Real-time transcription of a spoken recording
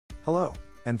Hello,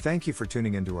 and thank you for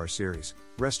tuning into our series,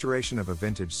 Restoration of a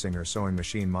Vintage Singer Sewing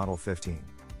Machine Model 15.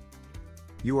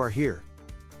 You are here.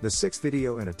 The 6th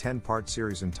video in a 10-part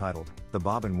series entitled, The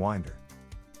Bobbin Winder.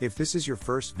 If this is your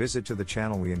first visit to the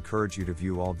channel, we encourage you to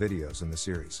view all videos in the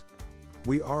series.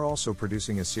 We are also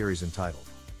producing a series entitled,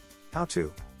 How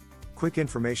To. Quick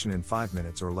information in 5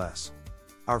 minutes or less.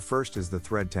 Our first is the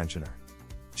thread tensioner.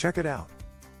 Check it out.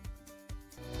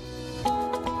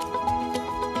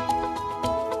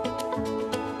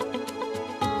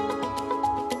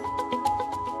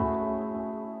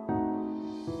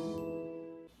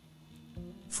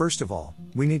 First of all,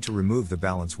 we need to remove the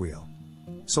balance wheel.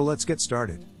 So let's get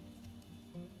started.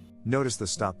 Notice the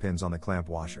stop pins on the clamp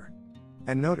washer.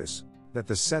 And notice that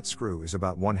the set screw is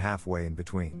about 1/2 way in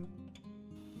between.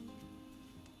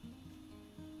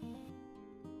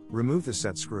 Remove the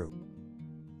set screw.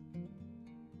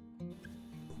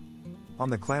 On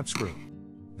the clamp screw.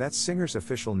 That's Singer's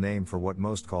official name for what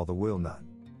most call the wheel nut.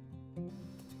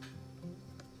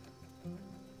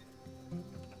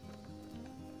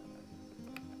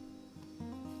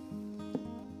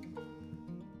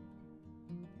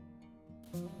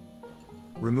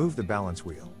 Remove the balance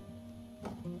wheel.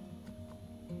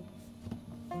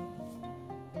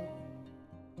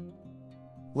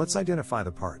 Let's identify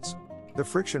the parts. The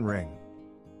friction ring,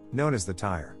 known as the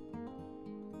tire.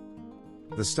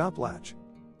 The stop latch.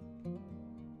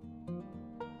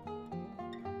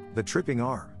 The tripping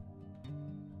arm.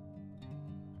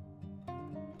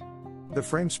 The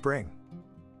frame spring.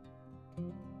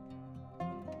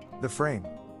 The frame.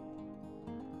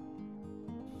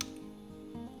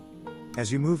 As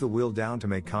you move the wheel down to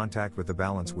make contact with the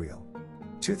balance wheel,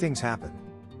 2 things happen.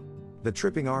 The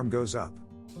tripping arm goes up,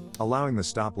 allowing the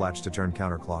stop latch to turn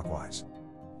counterclockwise,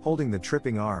 holding the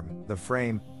tripping arm, the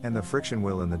frame, and the friction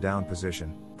wheel in the down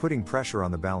position, putting pressure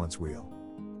on the balance wheel.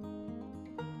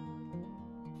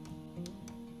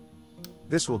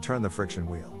 This will turn the friction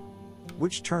wheel,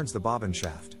 which turns the bobbin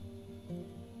shaft,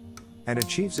 and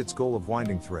achieves its goal of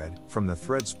winding thread from the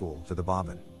thread spool to the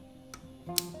bobbin.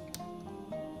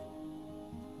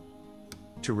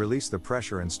 To release the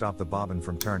pressure and stop the bobbin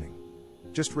from turning,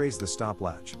 just raise the stop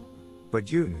latch.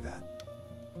 But you knew that.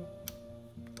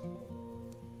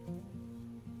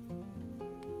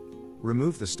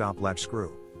 Remove the stop latch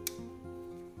screw.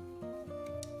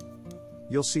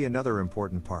 You'll see another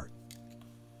important part.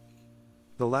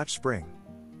 The latch spring.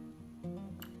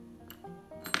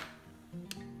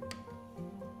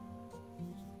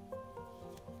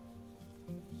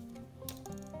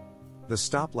 The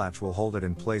stop latch will hold it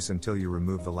in place until you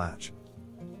remove the latch.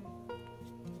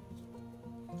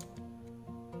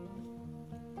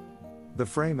 The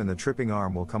frame and the tripping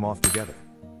arm will come off together.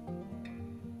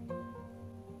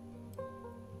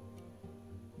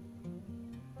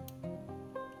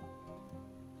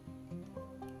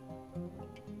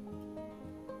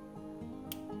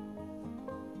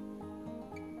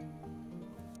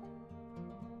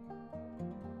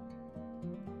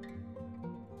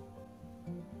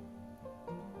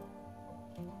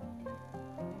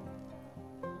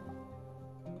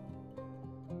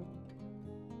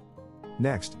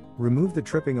 Next, remove the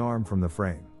tripping arm from the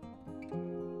frame.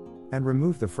 And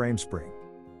remove the frame spring.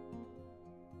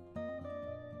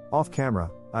 Off camera,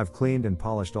 I've cleaned and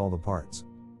polished all the parts.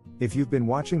 If you've been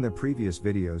watching the previous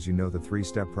videos, you know the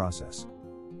 3-step process.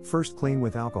 First, clean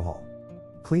with alcohol.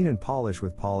 Clean and polish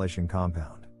with polishing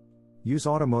compound. Use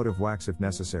automotive wax if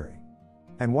necessary.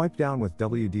 And wipe down with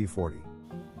WD-40.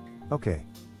 Okay.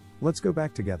 Let's go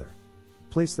back together.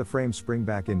 Place the frame spring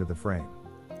back into the frame.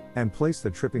 And place the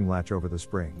tripping latch over the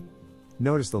spring.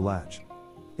 Notice the latch.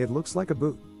 It looks like a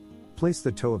boot. Place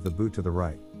the toe of the boot to the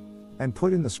right. And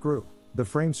put in the screw. The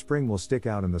frame spring will stick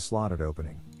out in the slotted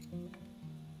opening.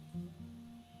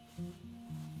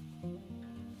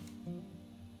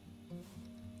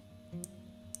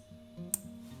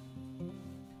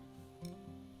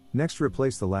 Next,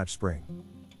 replace the latch spring.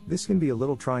 This can be a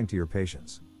little trying to your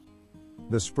patience.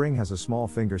 The spring has a small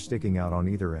finger sticking out on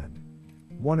either end.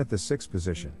 One at the 6th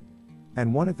position,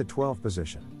 and one at the 12th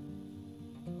position.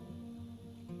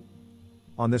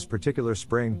 On this particular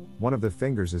spring, one of the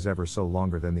fingers is ever so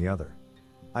longer than the other.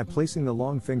 I'm placing the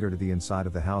long finger to the inside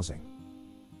of the housing.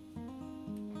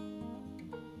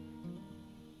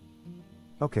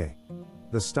 Okay.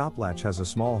 The stop latch has a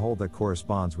small hole that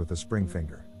corresponds with the spring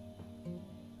finger.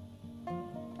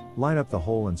 Line up the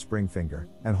hole and spring finger,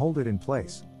 and hold it in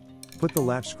place. Put the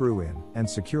latch screw in, and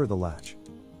secure the latch.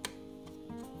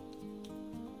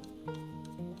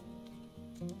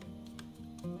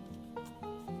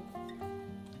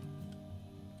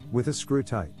 With a screw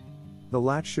tight, the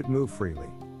latch should move freely.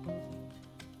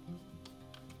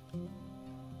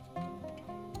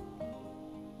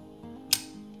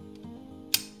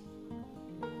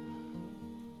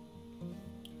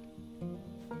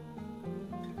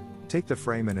 Take the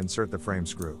frame and insert the frame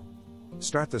screw.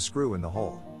 Start the screw in the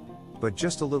hole, but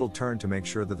just a little turn to make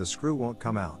sure that the screw won't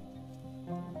come out.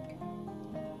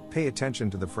 Pay attention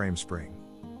to the frame spring.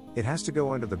 It has to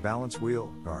go under the balance wheel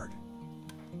guard.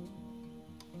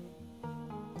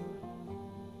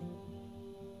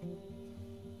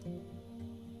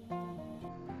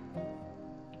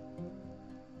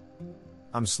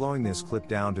 I'm slowing this clip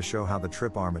down to show how the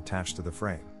trip arm attached to the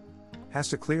frame has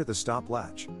to clear the stop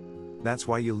latch. That's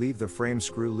why you leave the frame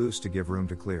screw loose to give room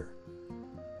to clear.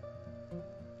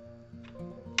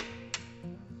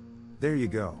 There you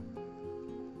go.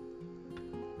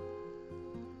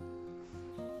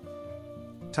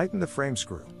 Tighten the frame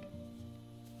screw.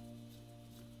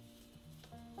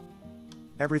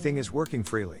 Everything is working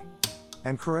freely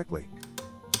and correctly.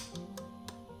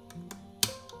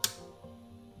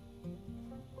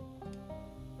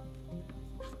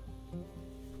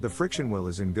 The friction wheel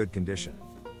is in good condition,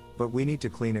 but we need to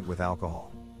clean it with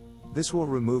alcohol. This will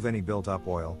remove any built-up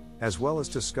oil, as well as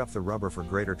to scuff the rubber for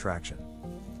greater traction.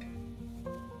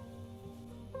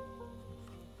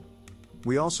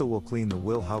 We also will clean the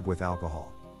wheel hub with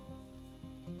alcohol.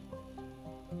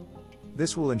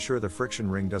 This will ensure the friction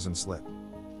ring doesn't slip.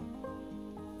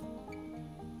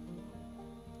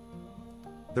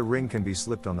 The ring can be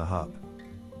slipped on the hub.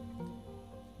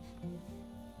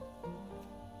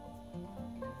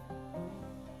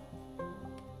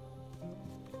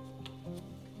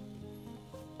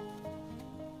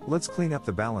 Let's clean up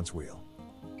the balance wheel.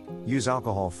 Use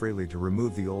alcohol freely to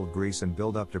remove the old grease and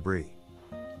build up debris.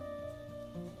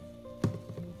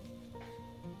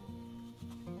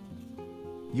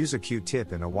 Use a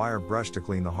Q-tip and a wire brush to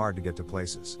clean the hard to get to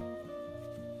places.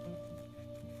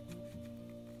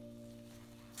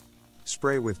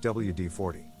 Spray with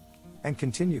WD-40 and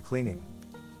continue cleaning.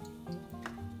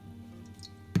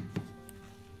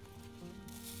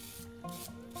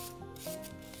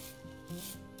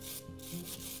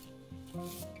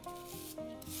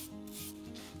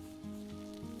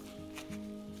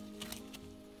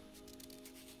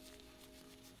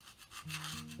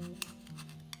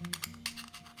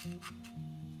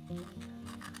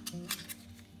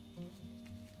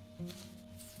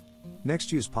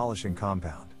 Next, use polishing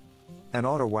compound and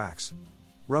auto wax.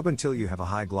 Rub until you have a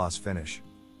high gloss finish.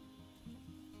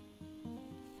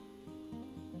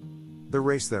 The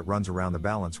race that runs around the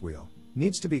balance wheel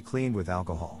needs to be cleaned with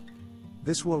alcohol.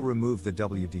 This will remove the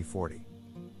WD-40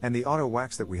 and the auto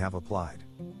wax that we have applied.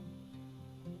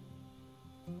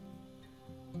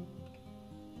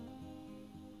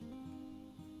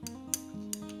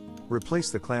 Replace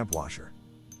the clamp washer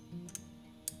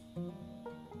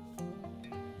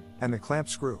and the clamp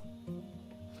screw.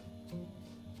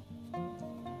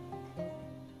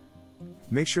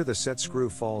 Make sure the set screw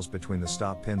falls between the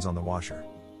stop pins on the washer.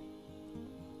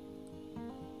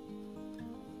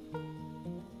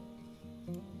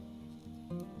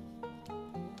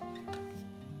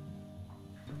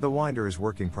 The winder is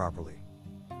working properly.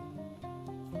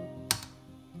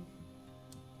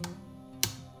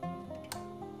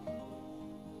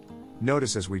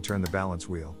 Notice as we turn the balance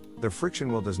wheel, the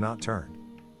friction wheel does not turn.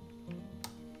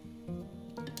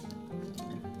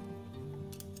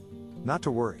 Not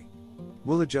to worry.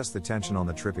 We'll adjust the tension on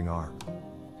the tripping arm.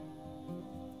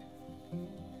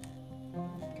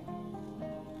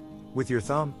 With your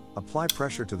thumb, apply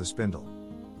pressure to the spindle,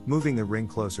 moving the ring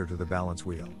closer to the balance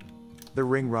wheel. The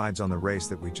ring rides on the race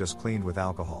that we just cleaned with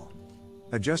alcohol.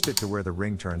 Adjust it to where the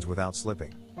ring turns without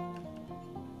slipping.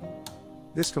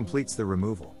 This completes the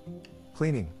removal,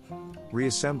 cleaning,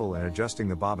 reassemble and adjusting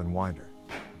the bobbin winder.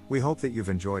 We hope that you've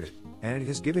enjoyed it, and it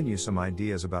has given you some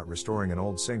ideas about restoring an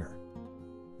old Singer.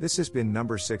 This has been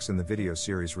number 6 in the video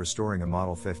series Restoring a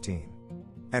Model 15.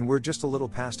 And we're just a little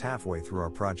past halfway through our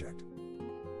project.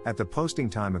 At the posting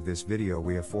time of this video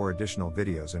we have 4 additional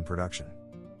videos in production.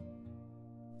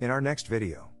 In our next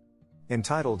video,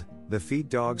 entitled, The Feed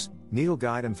Dogs, Needle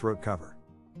Guide and Throat Cover,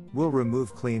 we'll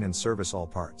remove, clean and service all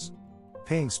parts,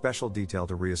 paying special detail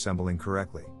to reassembling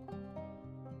correctly.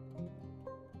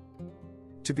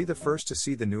 To be the first to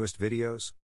see the newest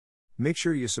videos, make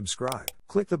sure you subscribe,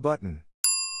 click the button,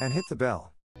 and hit the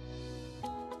bell.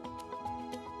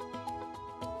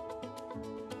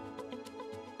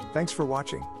 Thanks for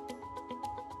watching.